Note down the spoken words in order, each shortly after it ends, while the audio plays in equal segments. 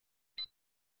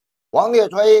王铁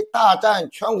锤大战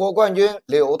全国冠军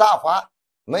柳大华，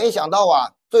没想到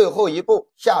最后一步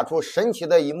下出神奇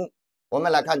的一幕。我们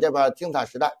来看这边精彩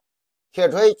时代，铁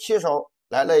锤起手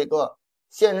来了一个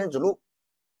仙人指路，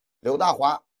柳大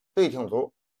华对挺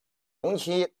卒，红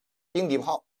旗兵底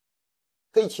炮，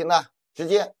黑棋呢直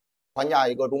接还价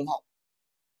一个中炮，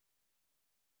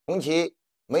红旗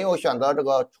没有选择这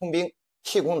个冲兵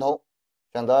弃空头，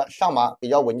选择上马比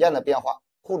较稳健的变化，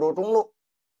护住中路。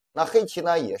那黑棋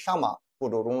呢也上马护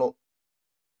住中路，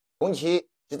红棋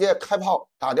直接开炮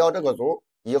打掉这个卒，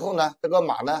以后呢这个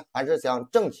马呢还是想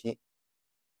正棋，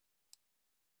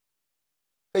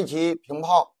黑棋平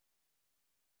炮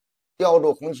吊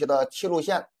住红棋的七路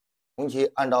线，红棋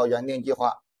按照原定计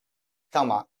划上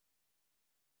马，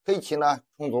黑棋呢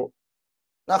冲卒，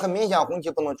那很明显红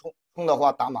棋不能冲，冲的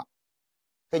话打马，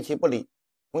黑棋不理，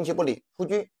红棋不理出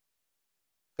车，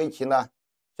黑棋呢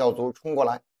小卒冲过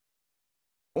来，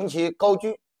红棋高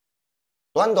车，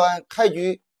短短开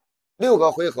局6个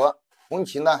回合，红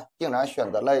棋呢竟然选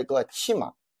择了一个弃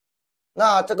马。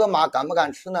那这个马敢不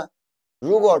敢吃呢？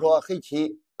如果说黑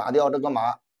棋打掉这个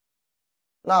马，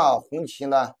那红棋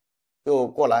呢就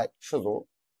过来吃卒，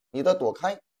你得躲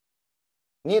开，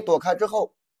你躲开之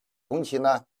后，红棋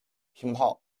呢平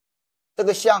炮，这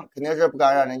个象肯定是不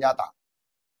敢让人家打。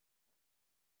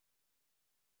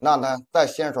那呢再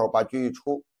先手把车一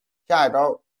出，下一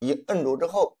招一摁住之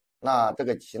后，那这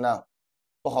个棋呢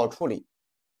不好处理。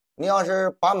你要是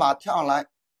把马跳上来，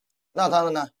那他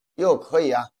们呢又可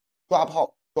以抓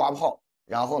炮，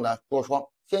然后呢捉双，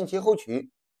先棋后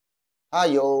取，他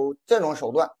有这种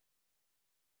手段。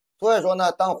所以说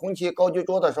呢，当红棋高车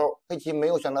捉的时候，黑棋没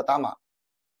有选择打马，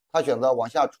他选择往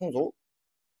下冲卒。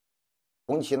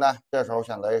红棋呢这时候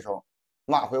选择一手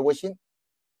马回无心，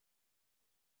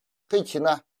黑棋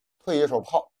呢退一手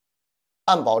炮，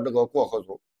暗保这个过河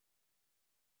卒。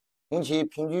红棋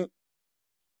平车，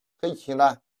黑棋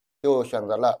呢就选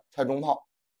择了拆中炮，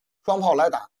双炮来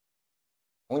打。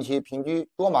红棋平车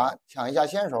捉马抢一下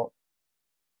先手，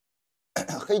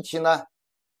黑棋呢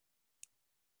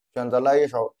选择了一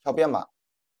手跳边马，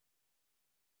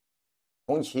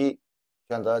红棋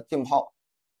选择进炮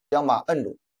将马摁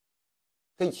住，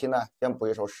黑棋呢先补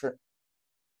一手士，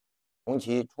红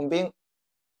棋冲兵，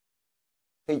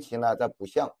黑棋呢再补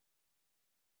象，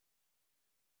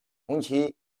红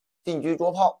棋进车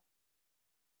捉炮，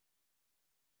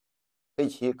黑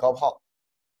棋高炮，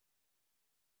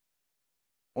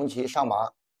红棋上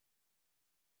马，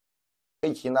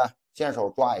黑棋呢先手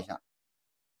抓一下，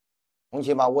红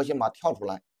棋把窝心马跳出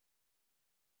来，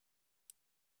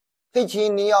黑棋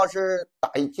你要是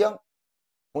打一将，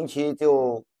红棋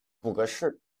就补个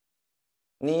士，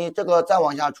你这个再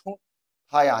往下冲，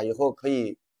他以后可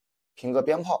以平个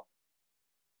边炮。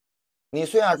你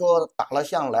虽然说打了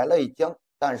象来了一将，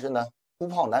但是呢孤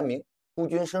炮难鸣，孤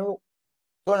军深入，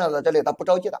所以呢在这里他不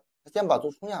着急打，他先把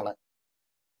卒冲下来。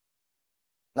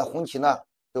那红棋呢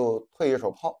就退一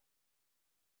手炮，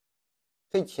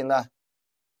黑棋呢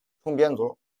冲边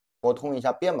卒，活通一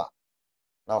下边马，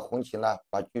那红棋呢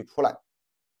把车出来，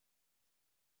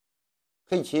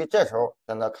黑棋这时候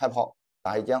选择开炮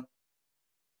打一将，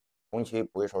红棋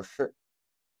补一手士，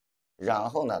然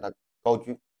后呢他高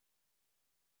车，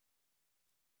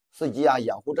伺机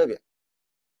掩护这边，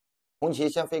红棋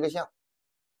先飞个象，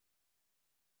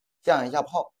象一下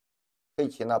炮，黑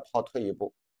棋呢炮退一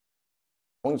步，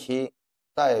红棋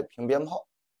再平边炮，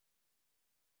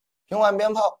平完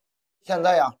边炮，现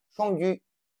在双车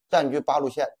占据8路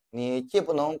线，你既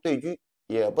不能对车，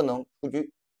也不能出车。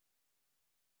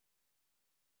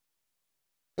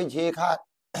黑棋一看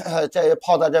这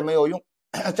炮在这没有用，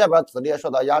这边子列受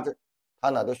到压制，他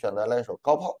呢就选择了一手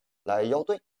高炮来腰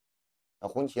对，那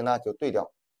红棋呢就对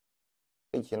掉，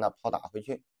黑棋呢炮打回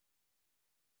去，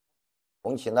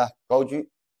红棋呢高车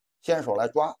先手来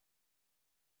抓，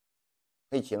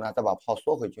黑棋呢再把炮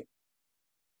缩回去，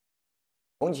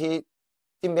红棋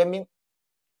进边兵，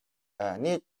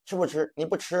你吃不吃？你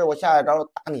不吃，我下一招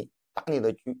打你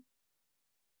的车，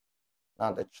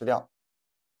那得吃掉。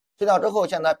吃掉之后，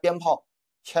现在边炮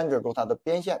牵制住他的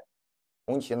边线，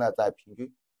红棋呢再平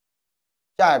车，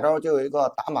下一招就有一个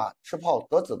打马吃炮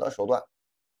得子的手段，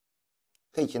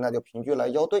黑棋呢就平车来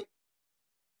腰对，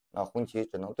那红棋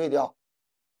只能对掉，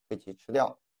黑棋吃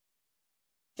掉，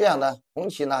这样呢红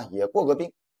棋呢也过个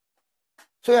兵。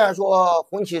虽然说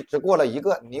红棋只过了一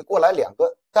个，你过来2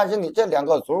个，但是你这2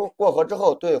个卒过河之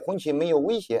后对红棋没有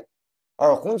威胁，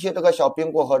而红棋这个小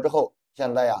兵过河之后，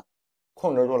现在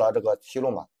控制住了这个7路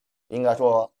马，应该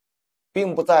说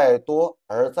兵不在多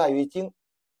而在于精。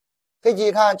黑棋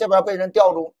一看这边被人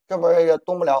吊住，这边也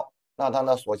动不了，那他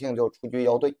呢索性就出车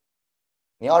腰对，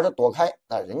你要是躲开，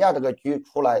那人家这个车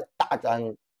出来大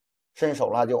展身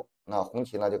手了那红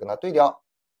棋呢就跟他对调，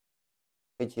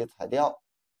黑棋踩掉，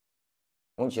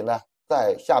红棋呢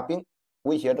再下兵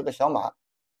威胁这个小马，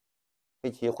黑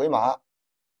棋回马，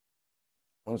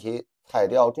红棋踩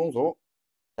掉中卒，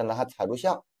现在还踩住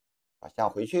象，把象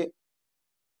回去，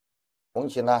红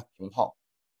棋呢平炮，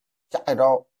下一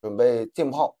招准备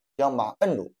进炮将马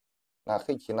摁住，那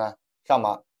黑棋呢上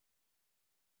马，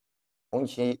红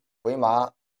棋回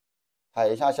马踩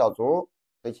一下小卒，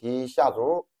黑棋下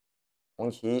卒，红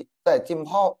棋再进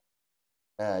炮，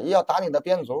又要打你的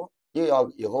边卒，又要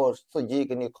以后伺机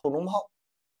给你扣中炮，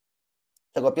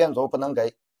这个边卒不能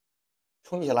给，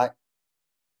冲起来，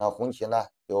那红棋呢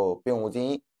就兵无进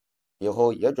一，以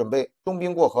后也准备中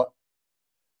兵过河，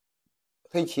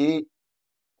黑棋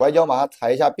拐角马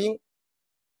踩一下兵，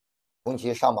红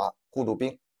棋上马护住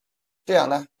兵，这样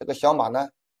呢这个小马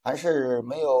呢还是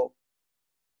没有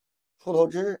出头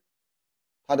之日，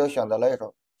他就选择了一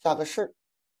手下个士，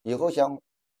以后想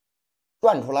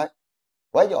转出来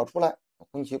拐角出来，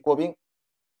红棋过兵，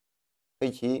黑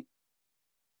棋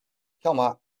跳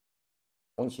马，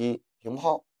红棋平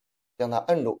炮将他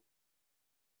摁住，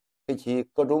黑棋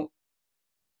搁中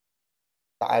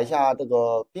打一下这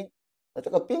个兵，那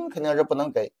这个兵肯定是不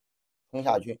能给，冲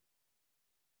下去，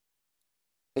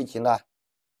黑棋呢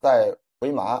再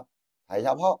回马踩一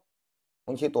下炮，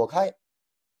红棋躲开，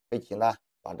黑棋呢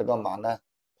把这个马呢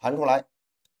盘出来，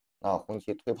那红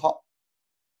棋退炮，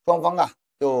双方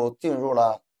就进入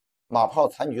了马炮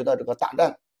残局的这个大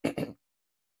战。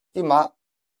进马，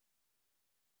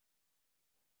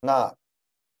那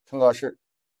撑个士，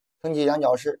撑起羊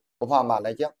角士，不怕马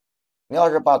来将。你要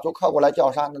是把卒靠过来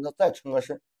叫杀，那就再撑个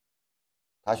士。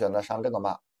他选择上这个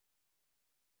马，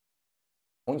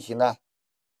红棋呢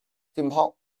进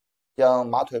炮将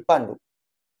马腿绊住。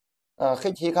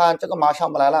黑棋一看这个马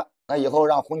上不来了，那以后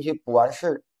让红棋补完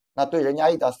士，那对人家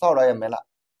一点骚扰也没了。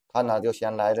他呢就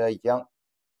先来这一将，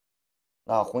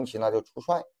那红棋呢就出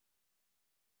帅，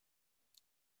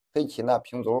黑棋呢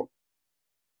平卒，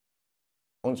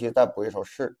红棋再补一手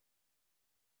士，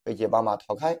黑棋把马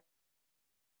逃开，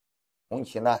红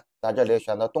棋呢在这里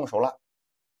选择动手了，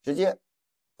直接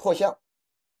破象。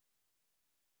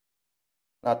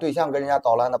那对象跟人家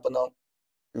搞了，那不能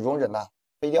容忍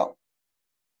飞掉，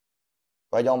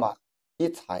拐角马一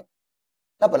踩，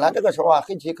那本来这个时候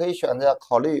黑棋可以选择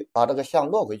考虑把这个象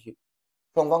落回去，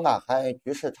双方还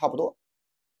局势差不多。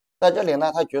在这里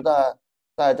呢，他觉得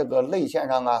在这个内线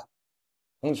上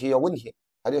红棋有问题，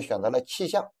他就选择了弃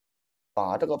象，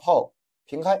把这个炮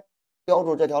平开，标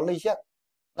住这条内线。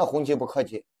那红棋不客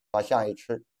气，把象一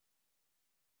吃。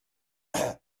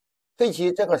黑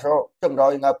棋这个时候正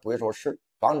着应该补一手士，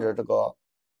防止这个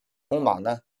红马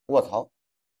呢卧槽。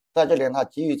在这里他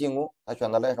急于进攻，他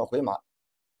选择了一手回马。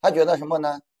他觉得什么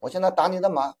呢？我现在打你的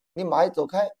马，你马一走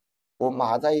开，我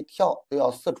马再一跳都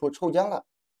要四处抽将了，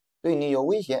对你有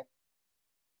威胁。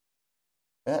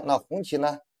那红棋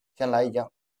呢先来一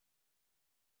将，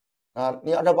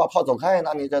你要这把炮走开，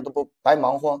那你这都不白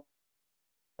忙活。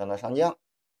选择上将，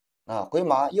回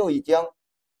马又一将，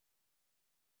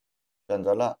选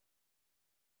择了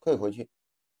退回去。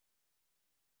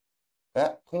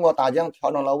通过打将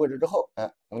调整了位置之后，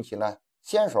红棋呢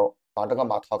先手把这个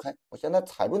马逃开，我现在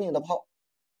踩住你的炮，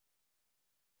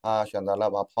选择了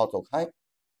把炮走开。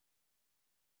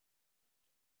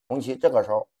红棋这个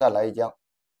时候再来一将，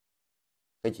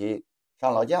黑棋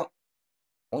上了将，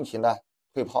红棋呢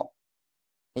退炮，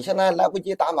你现在来不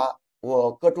及打马，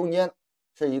我搁中间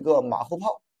是一个马后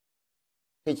炮，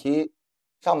黑棋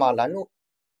上马拦住。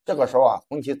这个时候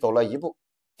红棋走了一步，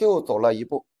就走了一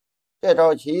步，这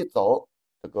招棋一走，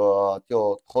这个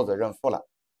就头子认负了。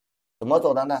怎么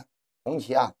走的呢？红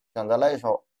棋选择了一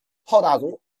手炮打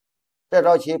卒，这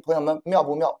招棋朋友们妙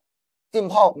不妙？进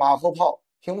炮马后炮，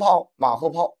平炮马后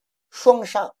炮，双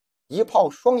杀，一炮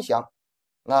双响。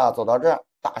那走到这儿，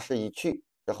大势已去，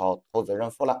只好头子认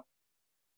负了。